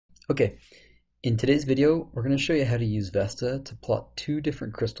Okay, in today's video, we're going to show you how to use VESTA to plot two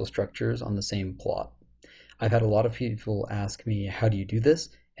different crystal structures on the same plot. I've had a lot of people ask me, how do you do this?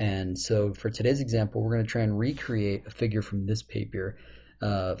 And so for today's example, we're going to try and recreate a figure from this paper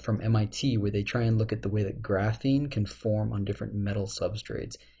from MIT, where they try and look at the way that graphene can form on different metal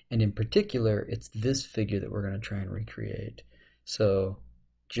substrates. And in particular, it's this figure that we're going to try and recreate. So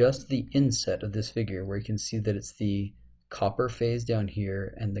just the inset of this figure, where you can see that it's the copper phase down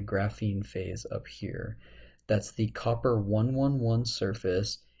here and the graphene phase up here. That's the copper 111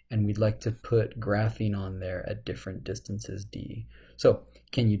 surface, and we'd like to put graphene on there at different distances d. So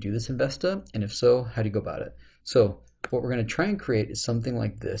can you do this in VESTA? And if so, how do you go about it? So what we're going to try and create is something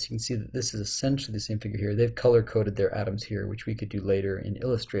like this. You can see that this is essentially the same figure here. They've color-coded their atoms here, which we could do later in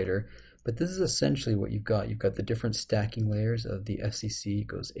Illustrator. But this is essentially what you've got. You've got the different stacking layers of the FCC. It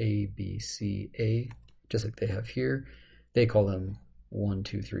goes A, B, C, A, just like they have here. They call them 1,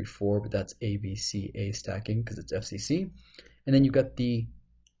 2, 3, 4, but that's A, B, C, A stacking because it's FCC. And then you've got the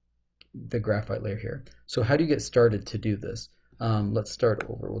graphite layer here. So how do you get started to do this? Let's start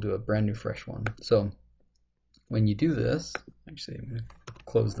over. We'll do a brand new fresh one. So when you do this, actually I'm going to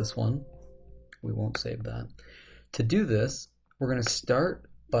close this one. We won't save that. To do this, we're going to start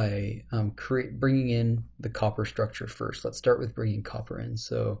by bringing in the copper structure first. Let's start with bringing copper in.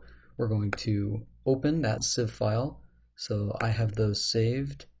 So we're going to open that sieve file. So I have those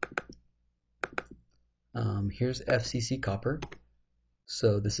saved. Here's FCC copper.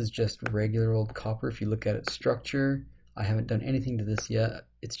 So this is just regular old copper. If you look at its structure, I haven't done anything to this yet.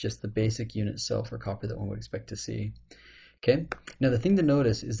 It's just the basic unit cell for copper that one would expect to see. Okay. Now the thing to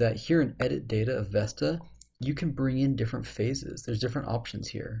notice is that here in Edit Data of VESTA, you can bring in different phases. There's different options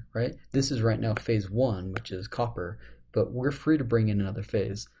here, right? This is right now phase 1, which is copper, but we're free to bring in another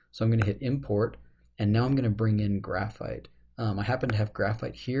phase. So I'm going to hit Import. And now I'm going to bring in graphite. I happen to have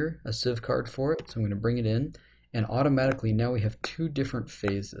graphite here, a sieve card for it, so I'm going to bring it in, and automatically now we have two different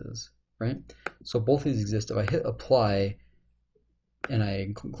phases, right? So both of these exist. If I hit apply and I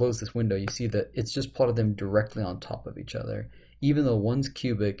close this window, you see that it's just plotted them directly on top of each other, even though one's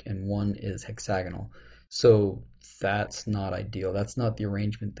cubic and one is hexagonal. So that's not ideal. That's not the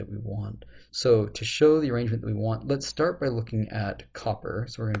arrangement that we want. So to show the arrangement that we want, let's start by looking at copper.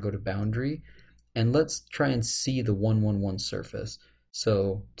 So we're going to go to boundary. And let's try and see the 111 surface.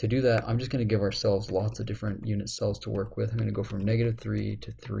 So to do that, I'm just going to give ourselves lots of different unit cells to work with. I'm going to go from -3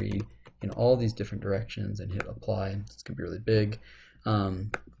 to 3 in all these different directions and hit apply. It's going to be really big.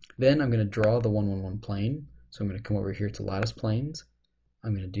 Then I'm going to draw the 111 plane. So I'm going to come over here to lattice planes.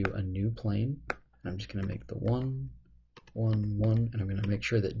 I'm going to do a new plane. And I'm just going to make the 1, 1, 1. And I'm going to make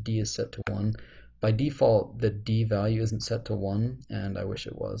sure that D is set to 1. By default, the D value isn't set to 1, and I wish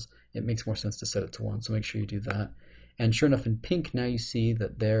it was. It makes more sense to set it to 1, so make sure you do that. And sure enough, in pink, now you see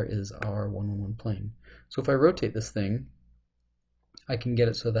that there is our 111 plane. So if I rotate this thing, I can get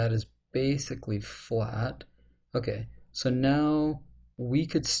it so that is basically flat. Okay, so now we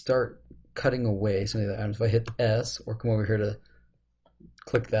could start cutting away some of the items. If I hit S, or come over here to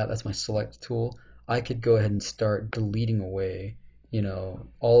click that, that's my select tool, I could go ahead and start deleting away, you know,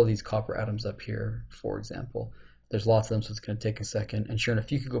 all of these copper atoms up here, for example. There's lots of them, so it's going to take a second. And sure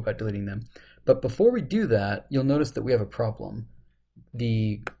enough, you could go by deleting them. But before we do that, you'll notice that we have a problem.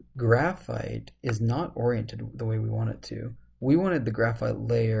 The graphite is not oriented the way we want it to. We wanted the graphite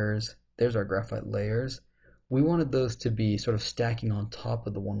layers. There's our graphite layers. We wanted those to be sort of stacking on top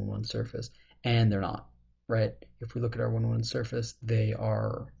of the 111 surface, and they're not, right? If we look at our 111 surface, they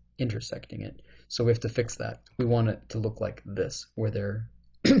are intersecting it. So we have to fix that. We want it to look like this, where they're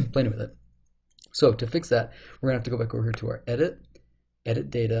playing with it. So to fix that, we're going to have to go back over here to our edit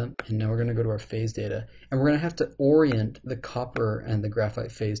data, and now we're going to go to our phase data, and we're going to have to orient the copper and the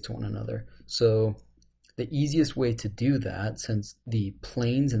graphite phase to one another. So the easiest way to do that, since the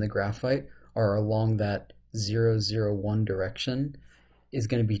planes in the graphite are along that 0, 0, 1 direction, is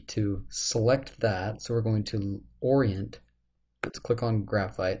going to be to select that. So we're going to orient. Let's click on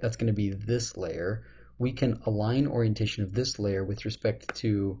graphite. That's going to be this layer. We can align orientation of this layer with respect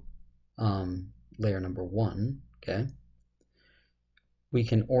to layer number 1. Okay. We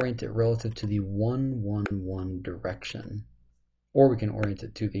can orient it relative to the 111 direction, or we can orient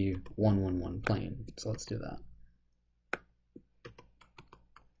it to the 111 plane. So let's do that.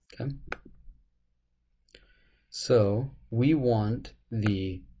 Okay. So we want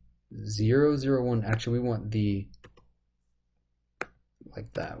the 0, 0, 1. Actually, we want the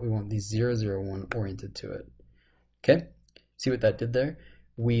like that. We want the 0, 0, 1 oriented to it. Okay, see what that did there?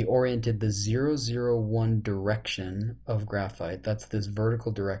 We oriented the 0, 0, 1 direction of graphite. That's this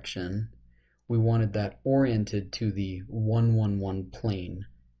vertical direction. We wanted that oriented to the 111 plane.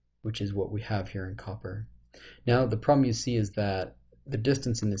 which is what we have here in copper. Now the problem you see is that the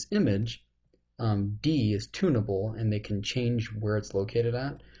distance in this image, D, is tunable and they can change where it's located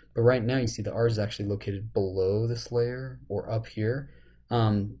at. But right now you see the R is actually located below this layer or up here.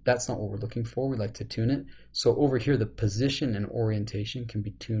 That's not what we're looking for. We like to tune it. So over here, the position and orientation can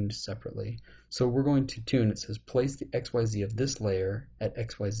be tuned separately. So we're going to tune, it says place the XYZ of this layer at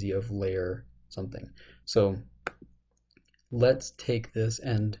XYZ of layer something. So let's take this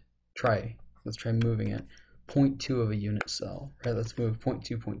and let's try moving it 0.2 of a unit cell, right? Let's move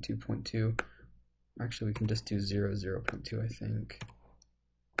 0.2, 0.2, 0.2. Actually, we can just do 0, 0.2, I think.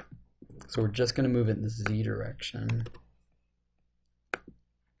 So we're just going to move it in the Z direction.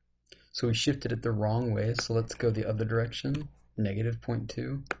 So we shifted it the wrong way, so let's go the other direction, negative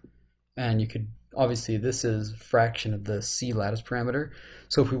 0.2. And you could, obviously this is fraction of the C lattice parameter.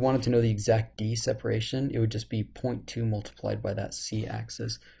 So if we wanted to know the exact D separation, it would just be 0.2 multiplied by that C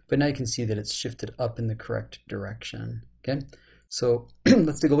axis. But now you can see that it's shifted up in the correct direction, okay? So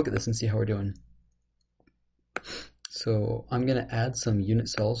let's take a look at this and see how we're doing. So I'm going to add some unit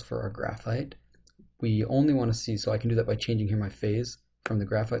cells for our graphite. We only want to see, so I can do that by changing here my phase from the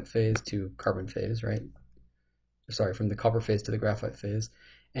graphite phase to carbon phase, right? Sorry, from the copper phase to the graphite phase.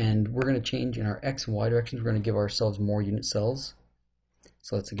 And we're going to change in our X and Y directions. We're going to give ourselves more unit cells.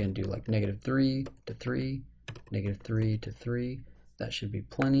 So let's again do like -3 to 3, -3 to 3. That should be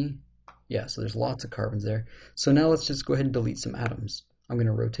plenty. Yeah, so there's lots of carbons there. So now let's just go ahead and delete some atoms. I'm going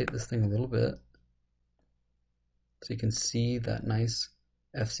to rotate this thing a little bit so you can see that nice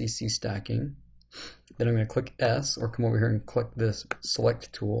FCC stacking. Then I'm going to click S or come over here and click this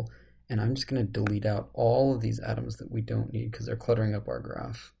select tool, and I'm just going to delete out all of these atoms that we don't need because they're cluttering up our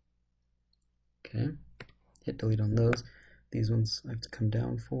graph. Okay, hit delete on those. These ones I have to come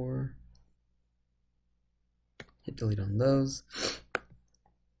down for. Hit delete on those.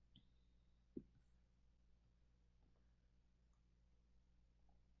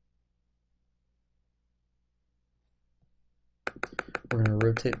 We're going to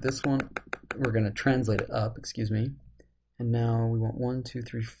rotate this one. We're going to translate it up, excuse me. And now we want 1, 2,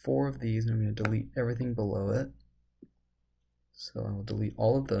 3, 4 of these, and I'm going to delete everything below it. So I will delete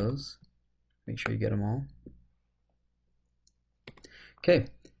all of those. Make sure you get them all. Okay,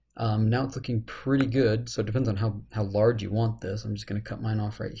 now it's looking pretty good. So it depends on how large you want this. I'm just going to cut mine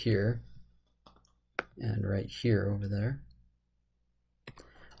off right here and right here over there.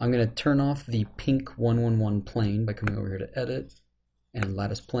 I'm going to turn off the pink 111 plane by coming over here to Edit and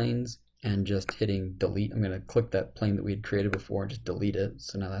Lattice Planes and just hitting delete. I'm going to click that plane that we had created before and just delete it.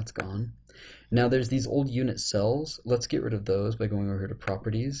 So now that's gone. Now there's these old unit cells. Let's get rid of those by going over here to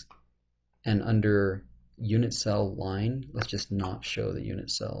Properties, and under Unit Cell Line, let's just not show the unit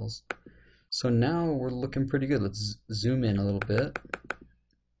cells. So now we're looking pretty good. Let's zoom in a little bit,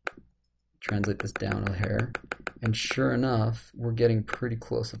 translate this down a hair, and sure enough, we're getting pretty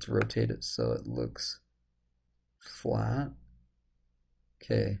close. Let's rotate it so it looks flat.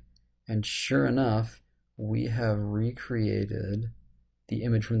 Okay, and sure enough, we have recreated the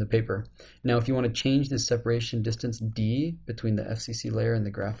image from the paper. Now, if you want to change the separation distance D between the FCC layer and the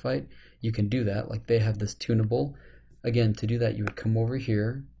graphite, you can do that. Like, they have this tunable. Again, to do that, you would come over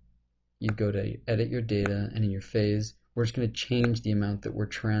here, you'd go to edit your data, and in your phase, we're just going to change the amount that we're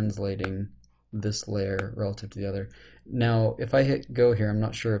translating this layer relative to the other. Now, if I hit go here, I'm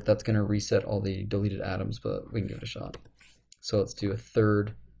not sure if that's going to reset all the deleted atoms, but we can give it a shot. So let's do a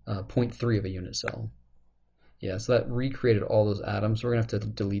third 0.3 of a unit cell. Yeah, so that recreated all those atoms. We're going to have to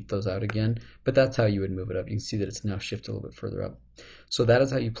delete those out again, but that's how you would move it up. You can see that it's now shifted a little bit further up. So that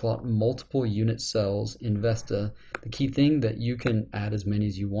is how you plot multiple unit cells in VESTA. The key thing that you can add as many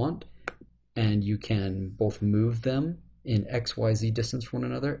as you want, and you can both move them in XYZ distance from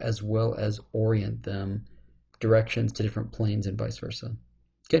one another, as well as orient them directions to different planes and vice versa.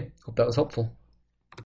 Okay, hope that was helpful.